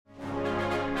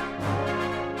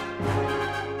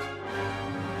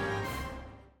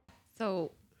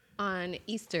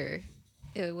Easter.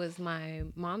 It was my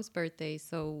mom's birthday,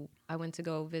 so I went to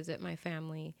go visit my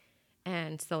family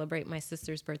and celebrate my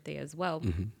sister's birthday as well.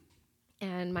 Mm-hmm.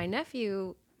 And my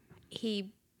nephew,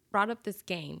 he brought up this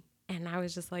game, and I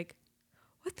was just like,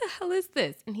 what the hell is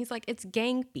this? And he's like, it's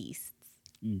Gang Beasts.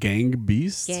 Gang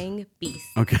Beast? Gang Beasts.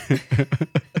 Okay.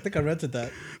 I think I rented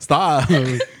that. Stop.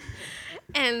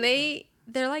 And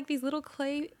they're like these little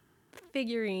clay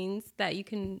figurines that you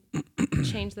can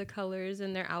change the colors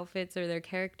in their outfits or their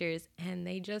characters, and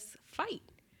they just fight.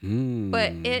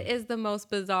 But it is the most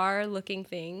bizarre looking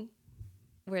thing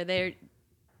where they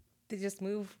just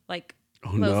move like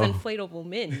those inflatable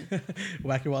men.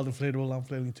 Wacky Wild Inflatable, I'm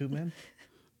flailing too, man.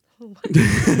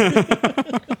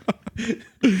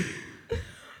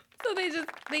 So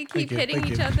they keep hitting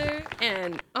each other,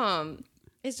 and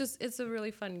it's a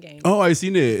really fun game. Oh, I've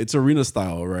seen it. It's arena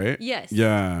style, right? Yes.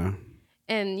 Yeah.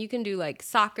 And you can do like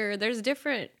soccer. There's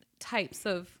different types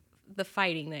of the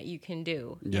fighting that you can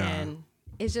do. Yeah. And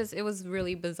it was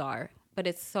really bizarre, but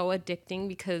it's so addicting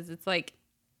because it's like,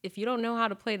 if you don't know how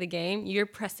to play the game, you're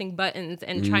pressing buttons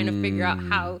and trying to figure out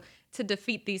how to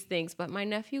defeat these things. But my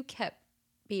nephew kept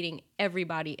beating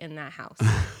everybody in that house.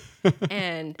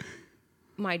 And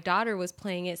my daughter was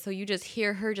playing it, so you just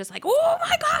hear her just like, oh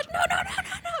my God, no.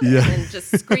 Yeah. And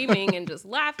just screaming and just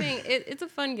laughing. It's a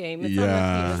fun game. It's on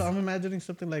the So I'm imagining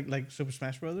something like Super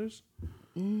Smash Brothers.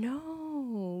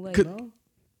 No. No?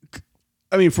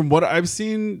 I mean, from what I've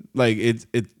seen, like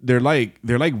they're like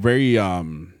very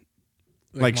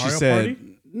like she Mario said.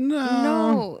 Party?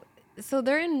 No. So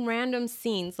they're in random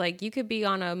scenes. Like you could be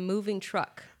on a moving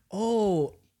truck.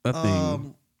 Oh, That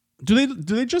thing. Do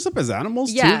they dress up as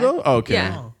animals Yeah. too though? Oh, okay.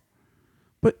 Yeah.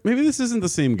 But maybe this isn't the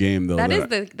same game though. That's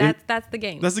the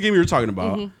game. That's the game you were talking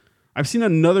about. I've seen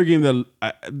another game that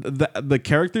the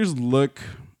characters look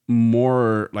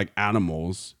more like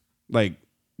animals. Like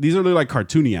these are like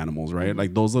cartoony animals, right?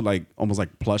 Like those look like almost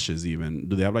like plushes even.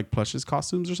 Do they have like plushes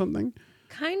costumes or something?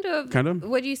 Kind of. Kind of?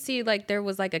 What do you see? Like there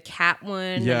was like a cat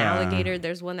one, Yeah. an alligator.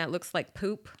 There's one that looks like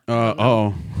poop.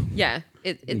 Oh. Yeah.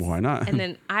 It's Why not? And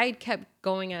then I kept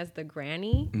going as the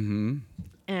granny.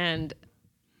 And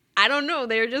I don't know.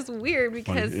 They're just weird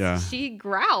because yeah. she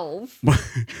growls.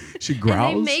 She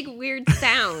growls? And they make weird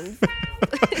sounds.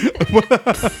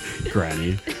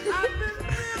 Granny.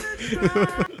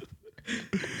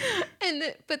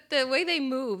 But the way they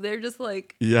move, they're just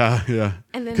like, Yeah.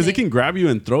 And then Because they can grab you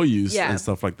and throw you Yeah. and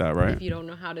stuff like that, right? if you don't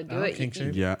know how to do I it, think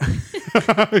so. Yeah.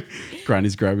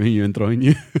 Granny's grabbing you and throwing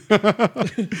you.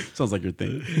 Sounds like your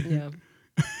thing. yeah.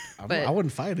 But- I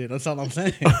wouldn't fight it. That's all I'm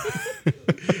saying.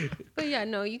 But yeah,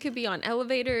 no, you could be on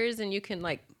elevators and you can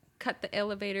like cut the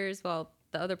elevators while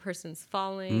the other person's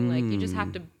falling. Like you just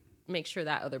have to make sure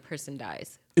that other person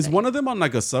dies. Is one of them on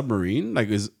like a submarine? Like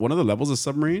is one of the levels a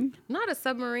submarine? Not a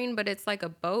submarine, but it's like a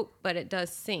boat, but it does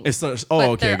sink. It's but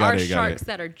okay, there got are it. sharks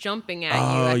that are jumping at you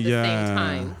Oh at the yeah, same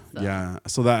time. So yeah.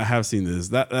 So that I have seen this.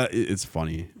 That it's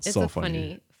funny. it's so a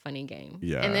funny. funny game.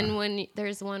 Yeah. And then when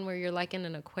there's one where you're like in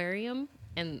an aquarium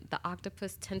and the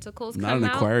octopus tentacles Not come an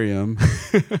out, aquarium.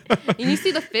 and you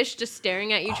see the fish just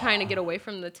staring at you, trying to get away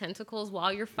from the tentacles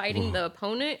while you're fighting the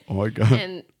opponent. Oh my God.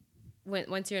 And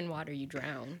once you're in water, you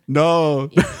drown. No.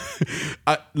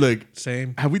 Look,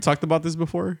 Same. have we talked about this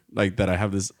before? Like that I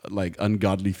have this like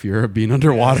ungodly fear of being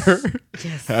underwater.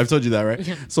 Yes. I've told you that, right?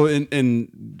 Yeah. So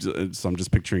so I'm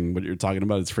just picturing what you're talking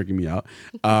about. It's freaking me out.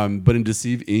 But in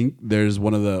Deceive Inc., there's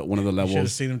one of the Should have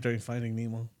levels. seen him during Finding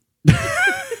Nemo.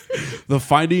 The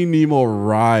Finding Nemo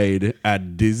ride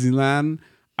at Disneyland.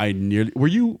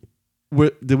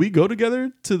 Did we go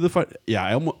together to the fight?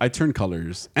 Yeah, I turned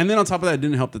colors. And then on top of that, it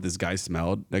didn't help that this guy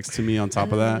smelled next to me on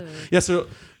top of that. Yeah, so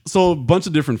a bunch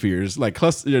of different fears. Like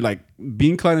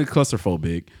being kind of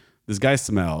claustrophobic. This guy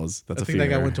smells. That's I a think fear.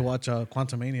 that guy went to watch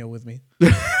Quantumania with me.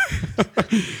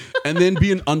 And then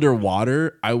being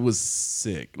underwater, I was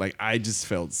sick. Like I just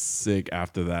felt sick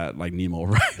after that, like Nemo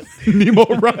ride. Nemo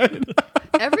ride.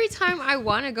 Every time I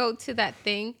want to go to that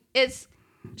thing, it's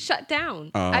shut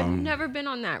down. I've never been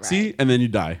on that ride. See, and then you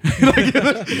die.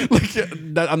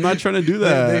 I'm not trying to do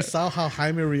that. They saw how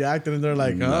Jaime reacted and they're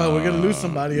like, oh, we're going to lose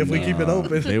somebody if we keep it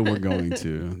open. They were going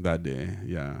to that day,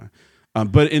 yeah.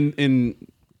 But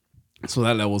so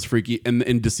that level was freaky. And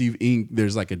in Deceive Inc.,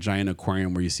 there's like a giant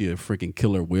aquarium where you see a freaking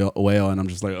killer whale, and I'm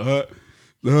just like,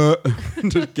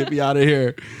 just get me out of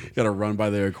here. Got to run by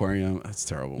the aquarium. That's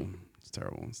terrible. It's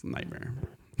terrible. It's a nightmare.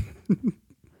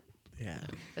 Yeah.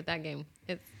 But that game,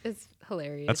 it's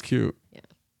hilarious. That's cute.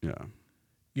 Yeah.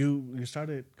 You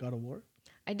started God of War?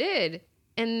 I did.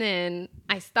 And then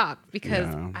I stopped because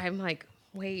Yeah. I'm like,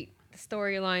 wait, the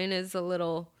storyline is a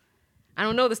little, I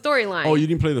don't know the storyline. Oh, you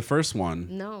didn't play the first one?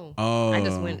 No. Oh. I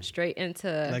just went straight into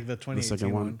Like the 2018 The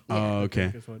second one. one. Yeah. Oh, okay.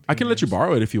 is what I can let you means.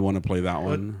 borrow it if you want to play that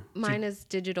one. mine is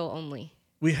digital only.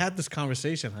 We had this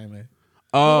conversation, Jaime. He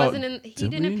Oh, wasn't in. He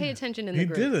did didn't we? pay attention in the He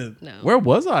group. didn't. No. Where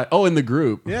was I? Oh, in the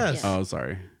group. Yes. Oh,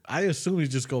 sorry. I assume you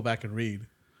just go back and read.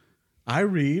 I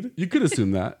read You could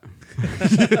assume that.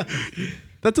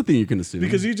 That's a thing you can assume.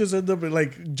 because you just end up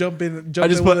like jumping. I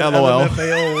just put with an LOL.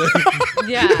 LMFAO.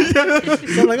 Yeah.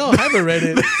 So I'm like, oh, I haven't read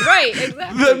it. Right.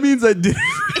 Exactly. That means I did.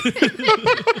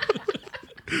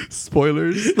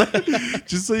 Spoilers.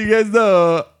 Just so you guys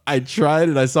know, I tried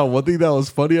and I saw one thing that was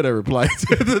funny and I replied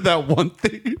to that one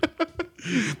thing.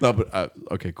 No, but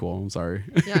okay, cool. I'm sorry.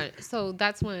 Yeah. So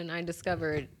that's when I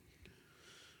discovered.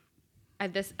 I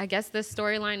guess this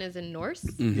storyline is in Norse,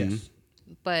 Yes.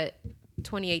 but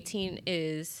 2018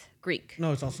 is Greek.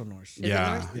 No, it's also Norse. it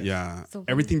Yeah, Norse? Yes. yeah. So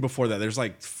Everything before that, there's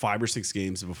like 5 or 6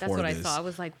 games before That's what this. I saw. I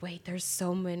was like, wait, there's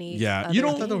so many. Yeah, other you don't-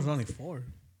 I thought there games. was only 4.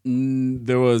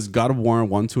 There was God of War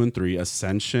 1, 2, and 3,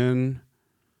 Ascension.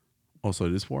 Also,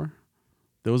 it is 4.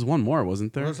 There was one more,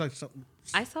 wasn't There there? was like some,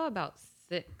 I saw about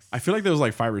 6. I feel like there was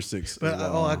like 5 or 6. but as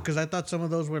well. because I thought some of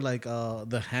those were like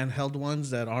the handheld ones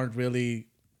that aren't really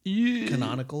Yeah.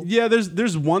 canonical. Yeah,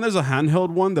 there's one. There's a handheld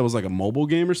one that was like a mobile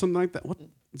game or something like that.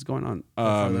 What's going on?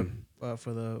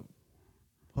 For the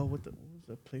what was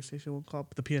the PlayStation one called?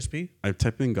 The PSP. I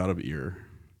typed in God of Ear.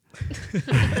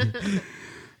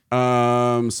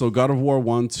 So God of War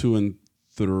 1, 2, and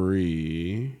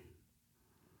 3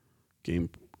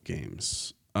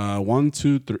 games. 1,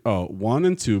 2, 3. Oh, 1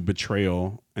 and 2,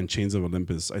 Betrayal and Chains of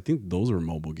Olympus. I think those were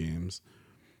mobile games.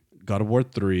 God of War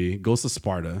 3, Ghost of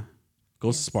Sparta.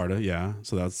 Ghost of Sparta, yeah.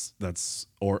 So that's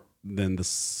or then the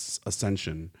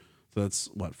Ascension. So that's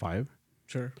what, 5?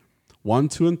 Sure. 1,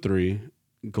 2, and 3,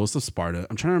 Ghost of Sparta.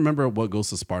 I'm trying to remember what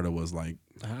Ghost of Sparta was like.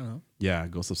 I don't know. Yeah,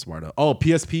 Ghost of Sparta. Oh,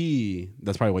 PSP.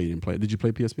 That's probably why you didn't play it. Did you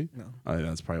play PSP? No. Oh, yeah,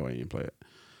 that's probably why you didn't play it.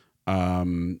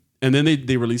 And then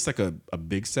they released like a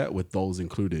big set with those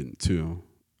included too.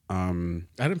 I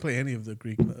didn't play any of the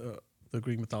Greek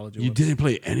mythology. You ones. didn't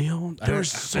play any of them? They I were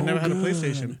so never had a good.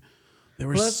 PlayStation. They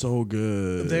were But so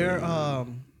good. They're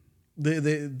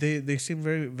they seem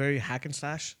very very hack and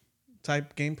slash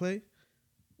type gameplay,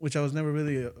 which I was never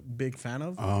really a big fan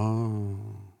of. Oh.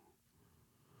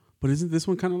 But isn't this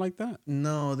one kind of like that?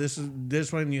 No, this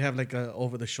one you have like a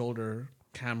over the shoulder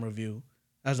camera view,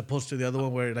 as opposed to the other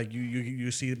one where like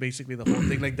you see basically the whole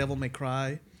thing, like Devil May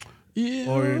Cry Yeah.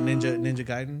 or Ninja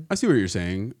Gaiden. I see what you're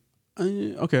saying.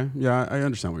 Okay. Yeah, I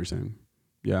understand what you're saying.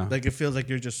 Yeah. Like it feels like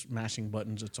you're just mashing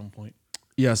buttons at some point.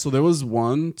 Yeah, so there was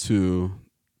 1, 2.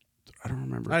 I don't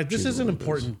remember. All right, this Chains of isn't Olympus.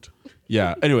 important.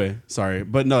 Yeah. Anyway, sorry,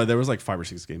 but no, there was like 5 or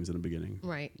 6 games in the beginning.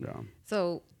 Right. Yeah.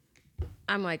 So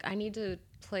I'm like, I need to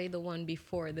play the one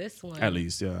before this one. At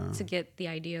least, yeah. To get the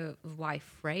idea of why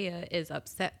Freya is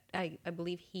upset. I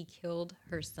believe he killed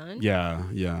her son. Yeah,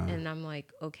 yeah. And I'm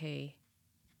like, okay.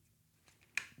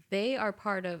 They are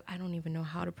part of, I don't even know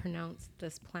how to pronounce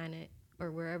this planet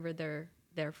or wherever they're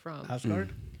from.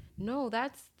 Asgard. No,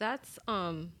 that's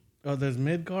Oh, there's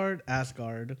Midgard,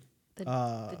 Asgard,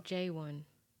 the J one.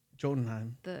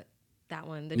 Jotunheim. That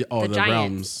one. The, Yeah, oh, the the giants.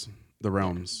 realms. The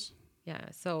realms. Yeah.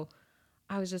 So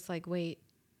I was just like, wait.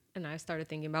 And I started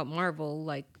thinking about Marvel,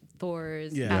 like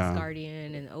Thor's Yeah.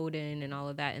 Asgardian and Odin and all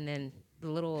of that. And then the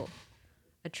little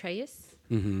Atreus,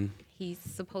 he's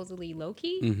supposedly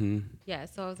Loki. Yeah.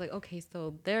 So I was like, okay,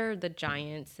 so they're the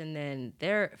giants. And then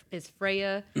there is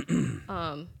Freya,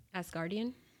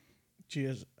 Asgardian. She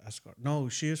is Asgard. No,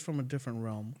 she is from a different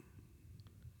realm.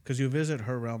 Because you visit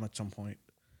her realm at some point.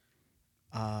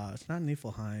 It's not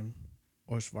Niflheim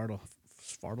or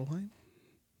Svartalheim.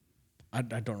 I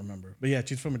don't remember. But yeah,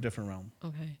 she's from a different realm.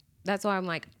 Okay. That's why I'm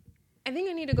like, I think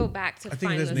I need to go back to I think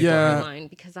find it is the Niflheim. Yeah. storyline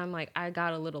because I'm like, I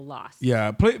got a little lost.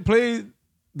 Yeah, play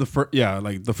the first. Yeah,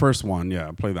 like the first one.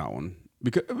 Yeah, play that one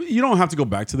because you don't have to go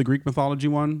back to the Greek mythology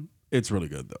one. It's really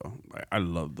good though. I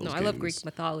love those. No, I games. love Greek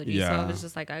mythology. So Yeah. I was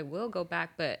just like, I will go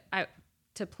back, but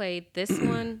to play this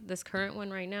one, this current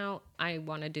one right now, I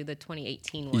want to do the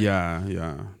 2018 one.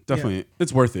 Yeah, definitely.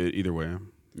 It's worth it either way.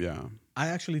 Yeah. I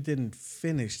actually didn't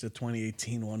finish the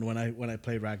 2018 one when I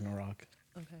played Ragnarok.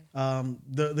 Okay.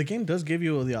 The game does give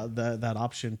you that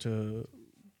option to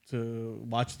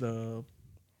watch the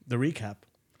recap.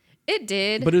 It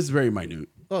did. But it's very minute.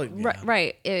 Oh, yeah.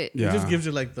 Right. It Yeah. It just gives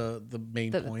you like the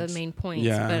main the points. main points.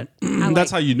 Yeah. But I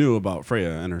That's like, how you knew about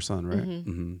Freya and her son, right?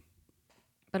 Mm-hmm.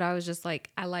 But I was just like,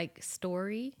 I like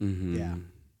story, Yeah.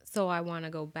 so I want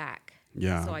to go back.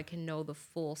 Yeah. So I can know the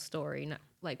full story.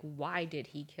 like, why did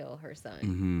he kill her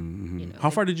son? You know, How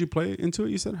far did you play into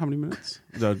it? You said how many minutes?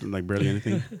 Like barely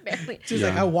anything. barely. She's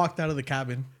like, I walked out of the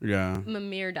cabin. Yeah,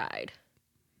 Mimir died.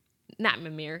 Not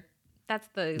Mimir. That's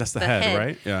the head,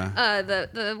 right? Yeah.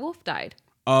 The wolf died.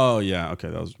 Oh yeah. Okay,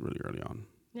 that was really early on.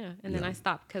 Yeah, and then I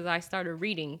stopped because I started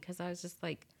reading because I was just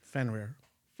like, Fenrir.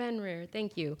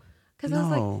 thank you. Because I was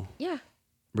like, No. yeah,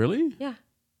 Really? yeah.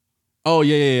 Oh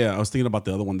yeah. I was thinking about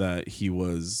the other one that he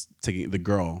was taking, the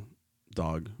girl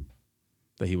dog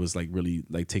that he was like really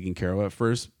like taking care of at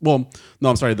first. Well, no,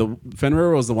 I'm sorry. The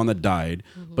Fenrir was the one that died,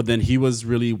 but then he was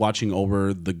really watching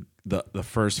over the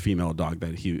first female dog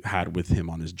that he had with him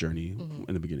on his journey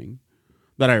in the beginning.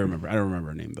 That I remember. I don't remember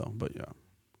her name though, but yeah,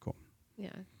 cool. Yeah,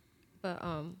 but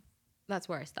that's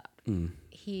where I stopped.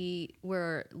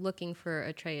 We're looking for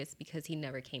Atreus because he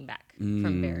never came back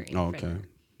from burying. Oh, okay. Fenrir.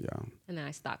 Yeah. And then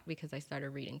I stopped because I started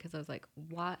reading because I was like,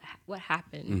 what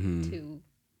happened to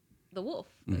the wolf?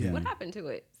 Like, what happened to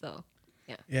it? So,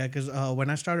 yeah. Yeah, because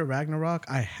when I started Ragnarok,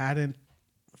 I hadn't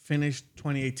finished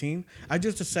 2018. I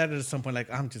just decided at some point,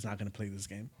 like, I'm just not going to play this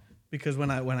game. Because when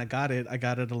I got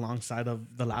it alongside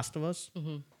of The Last of Us.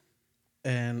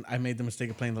 And I made the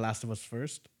mistake of playing The Last of Us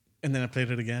first. And then I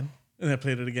played it again. And then I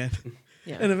played it again.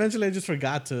 Yeah. And eventually I just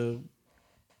forgot to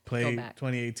play Go back.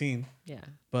 2018. Yeah.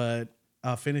 But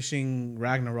finishing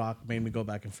Ragnarok made me go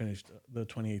back and finish the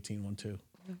 2018 one too.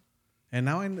 And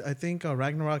now I think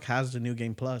Ragnarok has the new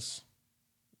game plus,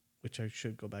 which I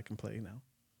should go back and play now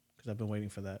because I've been waiting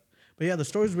for that. But yeah, the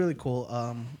story's really cool.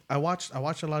 I watched a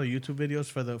lot of YouTube videos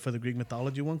for the Greek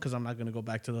mythology one because I'm not gonna go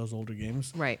back to those older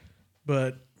games. Right.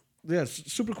 But yeah,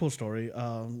 super cool story.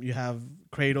 You have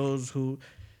Kratos who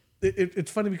it's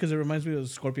funny because it reminds me of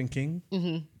Scorpion King,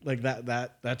 like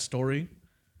that story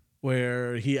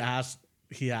where he asked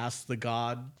the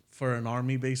god for an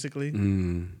army basically,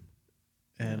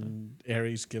 and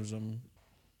Ares gives him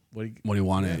what he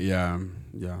wanted. Yeah.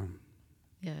 Yeah.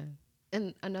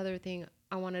 And another thing,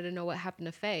 I wanted to know what happened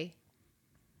to Faye.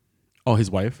 Oh, his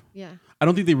wife. Yeah. I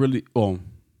don't think they really. Oh,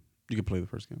 you could play the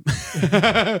first game,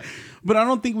 but I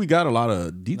don't think we got a lot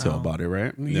of detail about it,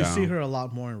 right? You see her a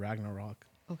lot more in Ragnarok.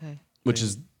 Okay. Which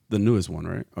is the newest one,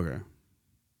 right? Okay.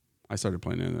 I started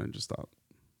playing it and I just stopped.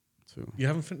 So You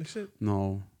haven't finished it?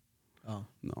 no, Oh,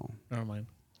 no. never mind.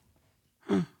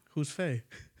 Who's Faye?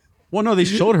 Well, no, they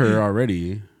showed her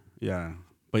already. Yeah,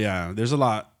 but yeah, there's a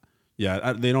lot.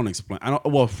 Yeah, they don't explain. I don't.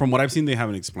 Well, from what I've seen, they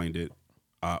haven't explained it.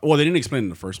 Well, they didn't explain it in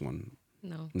the first one.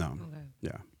 No. No. Okay.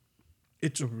 Yeah,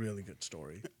 It's a really good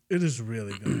story. It is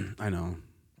really good. I know.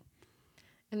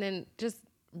 And then just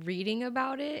reading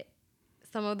about it,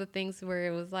 some of the things where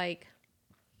it was like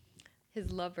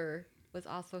his lover was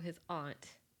also his aunt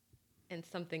and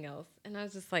something else. And I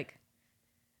was just like,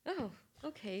 oh,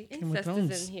 okay. Incest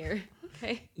is in here.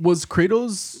 Okay. Is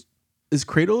Kratos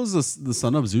the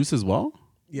son of Zeus as well?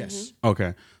 Yes.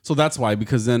 Okay, so that's why,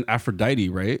 because then Aphrodite,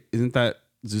 right? Isn't that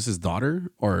Zeus's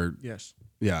daughter? Or Yes.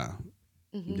 yeah,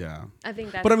 yeah. I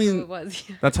think that's But I mean, who it was.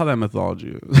 Yeah. that's how that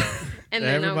mythology is. And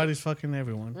then Everybody's fucking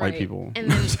everyone. White people.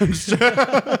 And then,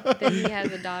 then he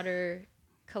has a daughter,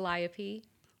 Calliope.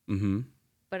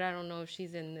 But I don't know if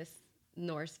she's in this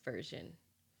Norse version,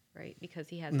 right? Because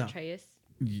he has Atreus.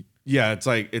 Yeah, it's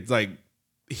like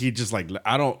he just like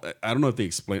I don't know if they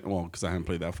explain, well, because I haven't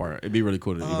played that far. It'd be really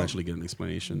cool to eventually get an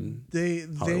explanation. They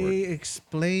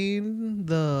explain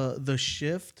the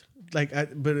shift but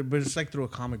it's like through a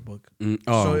comic book.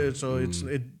 So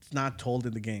it's not told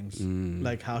in the games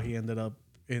like how he ended up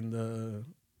in the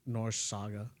Norse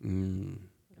saga.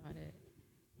 Got it.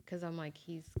 Because I'm like,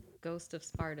 he's Ghost of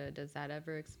Sparta. Does that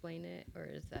ever explain it, or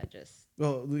is that just?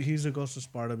 Well, he's a ghost of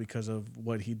Sparta because of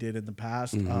what he did in the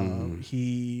past.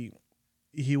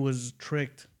 He was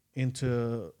tricked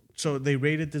into. So they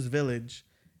raided this village,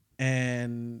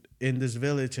 and in this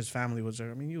village, his family was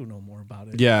there. I mean, you know more about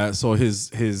it. Yeah. So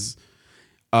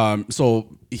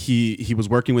so he was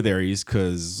working with Ares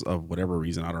because of whatever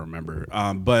reason, I don't remember.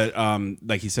 But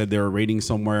like he said, they were raiding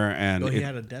somewhere, and he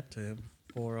had a debt to him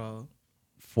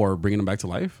for bringing him back to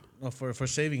life. For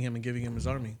saving him and giving him his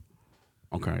army.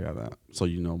 Okay, I got that. So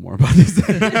you know more about this.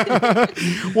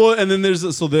 Well, and then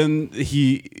then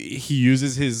he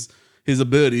uses his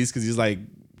abilities because he's like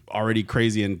already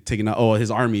crazy and taking out his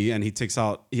army, and he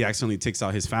accidentally takes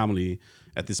out his family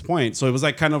at this point. So it was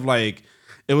like kind of like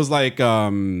it was like I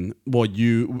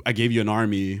gave you an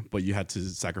army, but you had to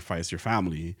sacrifice your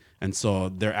family, and so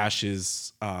their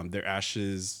ashes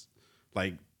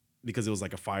like, because it was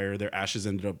like a fire, their ashes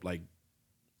ended up like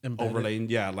overlaying,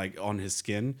 like on his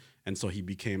skin, and so he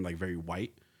became like very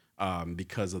white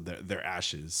because of their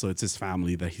ashes. So it's his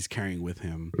family that he's carrying with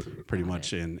him, pretty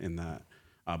much in that.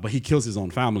 but he kills his own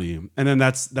family, and then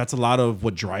that's a lot of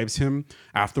what drives him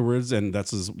afterwards, and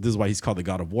this is why he's called the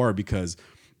God of War, because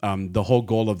the whole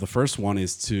goal of the first one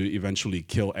is to eventually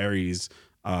kill Ares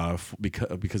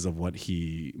because of what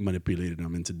he manipulated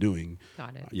him into doing.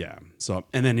 Got it. Yeah. So,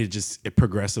 and then it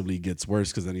progressively gets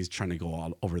worse, because then he's trying to go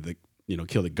all over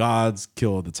kill the gods,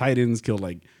 kill the Titans, kill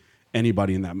like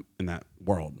anybody in that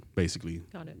world, basically.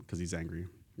 Got it. Because he's angry.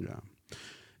 Yeah.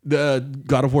 The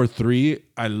God of War 3,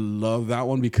 I love that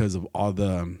one because of all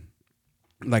the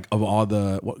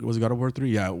what was it, God of War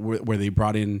 3? Yeah, where they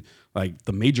brought in like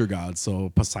the major gods, so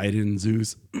Poseidon,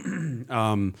 Zeus,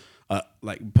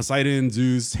 like Poseidon,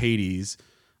 Zeus, Hades,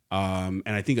 and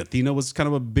I think Athena was kind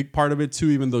of a big part of it too,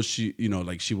 even though she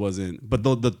wasn't, but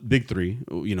the big three,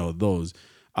 those,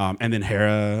 and then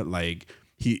Hera,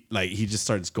 he just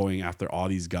starts going after all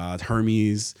these gods,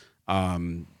 Hermes,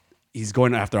 he's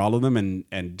going after all of them,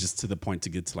 and just to the point to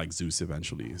get to like Zeus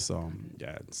eventually. So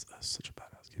yeah, it's such a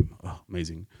badass game. Oh,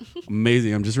 amazing.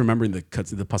 I'm just remembering the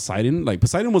cuts. The Poseidon,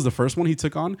 Poseidon was the first one he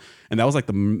took on, and that was like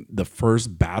the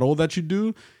first battle that you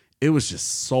do. It was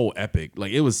just so epic.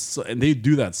 Like it was, and they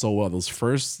do that so well. That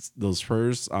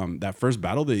first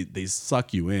battle, they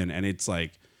suck you in, and it's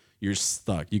like you're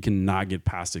stuck. You cannot get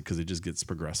past it because it just gets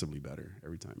progressively better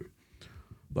every time.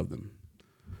 Love them.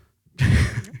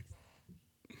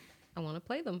 I want to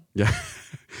play them. Yeah,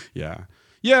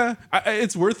 yeah.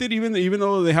 It's worth it. Even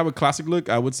though they have a classic look,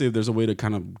 I would say if there's a way to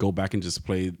kind of go back and just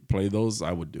play those,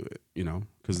 I would do it.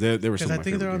 Because they were. Because I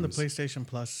think they're on the PlayStation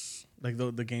Plus, like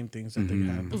the game things that they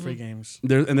have, the free games.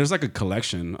 There's like a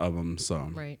collection of them.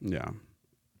 So right. Yeah.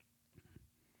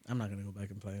 I'm not gonna go back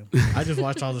and play them. I just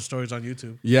watched all the stories on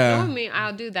YouTube. Yeah. I mean,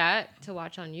 I'll do that to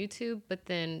watch on YouTube, but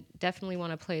then definitely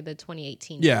want to play the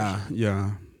 2018. Yeah. version.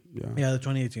 Yeah. Yeah, the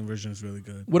 2018 version is really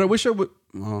good. What I wish I would.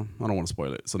 Well, I don't want to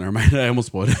spoil it, so never mind. I almost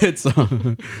spoiled it. So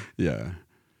yeah.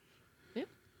 Yeah.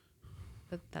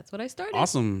 But that's what I started.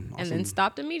 Awesome. And then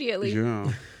stopped immediately.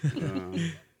 Yeah.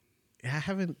 Yeah, I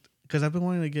haven't, because I've been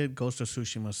wanting to get Ghost of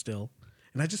Tsushima still,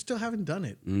 and I just still haven't done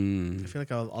it. I feel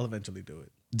like I'll eventually do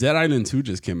it. Dead Island 2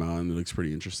 just came out, and it looks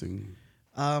pretty interesting.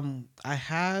 I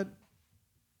had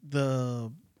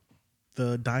the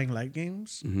Dying Light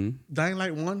games. Dying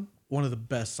Light 1, one of the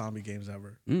best zombie games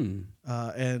ever.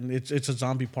 And it's a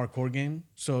zombie parkour game.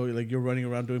 So like you're running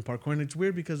around doing parkour, and it's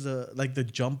weird because like the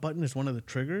jump button is one of the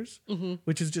triggers,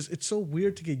 which is just, it's so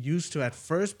weird to get used to at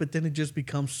first, but then it just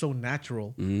becomes so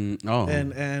natural.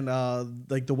 And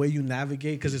like the way you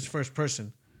navigate, because it's first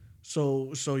person.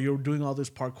 So you're doing all this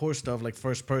parkour stuff like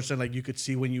first person, like you could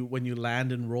see when you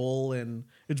land and roll, and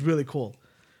it's really cool.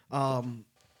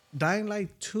 Dying Light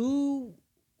 2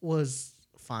 was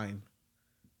fine.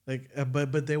 Like,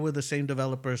 but they were the same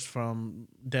developers from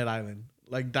Dead Island.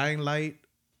 Like Dying Light,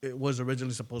 it was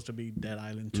originally supposed to be Dead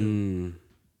Island 2,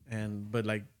 but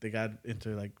like they got into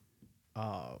like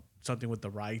something with the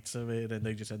rights of it, and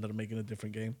they just ended up making a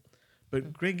different game.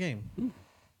 But great game.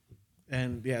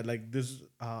 And yeah, like this,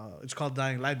 it's called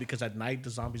Dying Light because at night the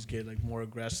zombies get like more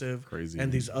aggressive, crazy,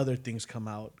 and these other things come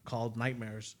out called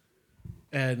nightmares.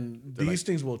 And these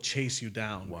things will chase you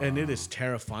down. Wow. And it is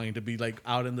terrifying to be like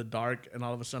out in the dark, and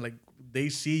all of a sudden like they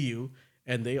see you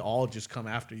and they all just come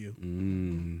after you.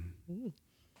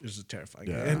 This is terrifying.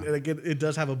 Yeah. And like it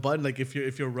does have a button, like if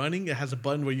you're running, it has a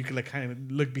button where you can like kind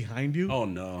of look behind you. Oh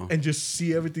no. And just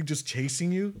see everything just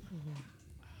chasing you.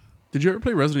 Did you ever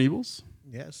play Resident Evils?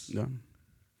 Yes. Yeah.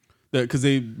 Because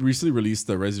they recently released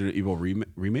the Resident Evil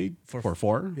remake for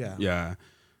 4. Yeah. Yeah.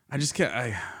 I just can't.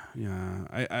 I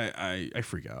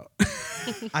freak out.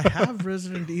 I have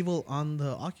Resident Evil on the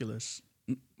Oculus.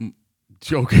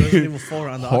 Joking. Resident Evil 4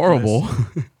 on the Horrible.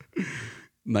 Oculus.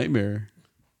 Nightmare.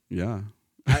 Yeah.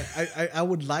 I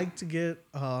would like to get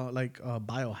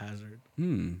Biohazard.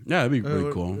 Yeah, that'd be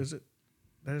really cool. Is it?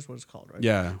 That is what it's called, right?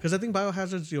 Yeah. Because I think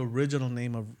Biohazard's the original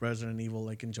name of Resident Evil,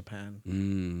 like in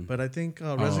Japan. But I think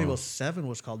Resident Evil 7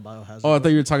 was called Biohazard. Oh, I thought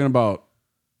you were talking about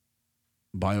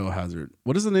Biohazard.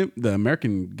 What is the name? The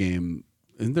American game.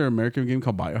 Isn't there an American game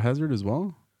called Biohazard as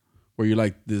well? Where you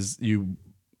like this, it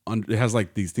has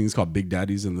like these things called Big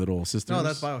Daddies and Little Sisters. No,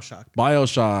 that's Bioshock.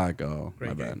 Bioshock. Oh,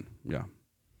 great my game. Bad. Yeah.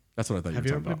 That's what I thought Have you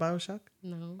you were ever talking played about. Bioshock?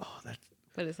 No. Oh,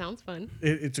 But it sounds fun.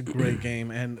 It's a great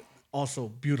game, and also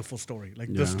beautiful story.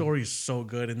 Like the story is so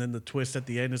good, and then the twist at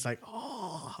the end is like,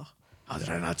 oh, how did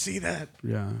I not see that?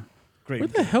 Yeah. Great. Where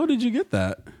the hell did you get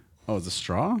that? Oh, it's a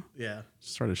straw? Yeah.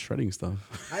 Started shredding stuff.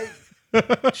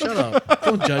 Shut up.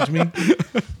 Don't judge me.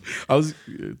 I was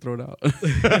throw it out.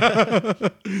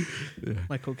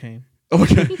 My cocaine.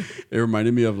 Okay. It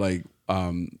reminded me of like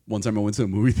one time I went to a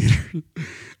movie theater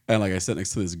and like I sat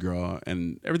next to this girl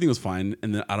and everything was fine,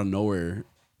 and then out of nowhere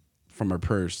from her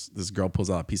purse, this girl pulls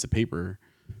out a piece of paper,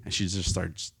 and she just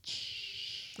starts.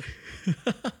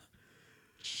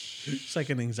 It's like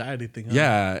an anxiety thing. Huh?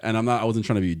 Yeah, and I wasn't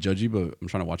trying to be judgy, but I'm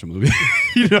trying to watch a movie.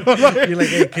 You know, You're like,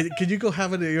 hey, can you go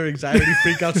have your anxiety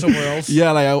freak out somewhere else? Yeah,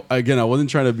 like I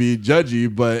wasn't trying to be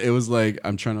judgy, but it was like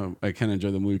I can't enjoy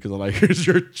the movie because I'm like, here's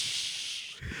your.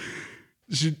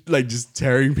 She like just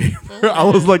tearing paper. I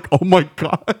was like, oh my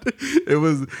god, it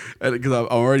was because I'm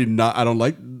already not. I don't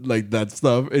like that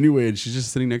stuff anyway, and she's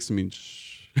just sitting next to me.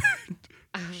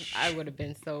 I would have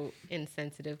been so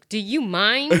insensitive. Do you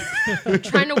mind? I'm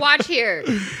trying to watch here.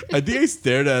 I think I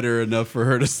stared at her enough for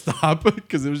her to stop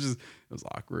because it was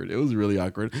awkward. It was really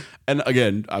awkward. And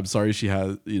again, I'm sorry she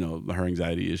had, her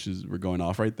anxiety issues were going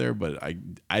off right there, but I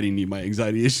didn't need my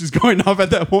anxiety issues going off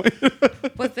at that point.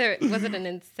 Was it an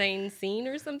insane scene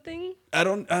or something? I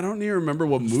don't even remember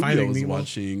what movie I was Nemo.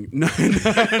 watching. No,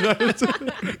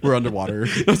 we're underwater.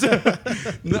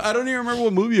 No, I don't even remember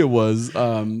what movie it was.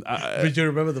 But you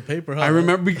remember the paper, huh? I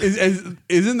remember.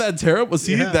 Isn't that terrible?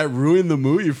 See, Yeah. that ruined the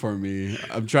movie for me.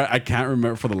 I can't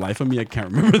remember for the life of me. I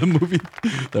can't remember the movie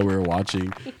that we were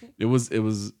watching. It was.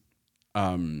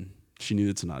 She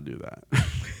needed to not do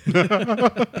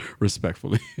that.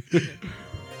 Respectfully.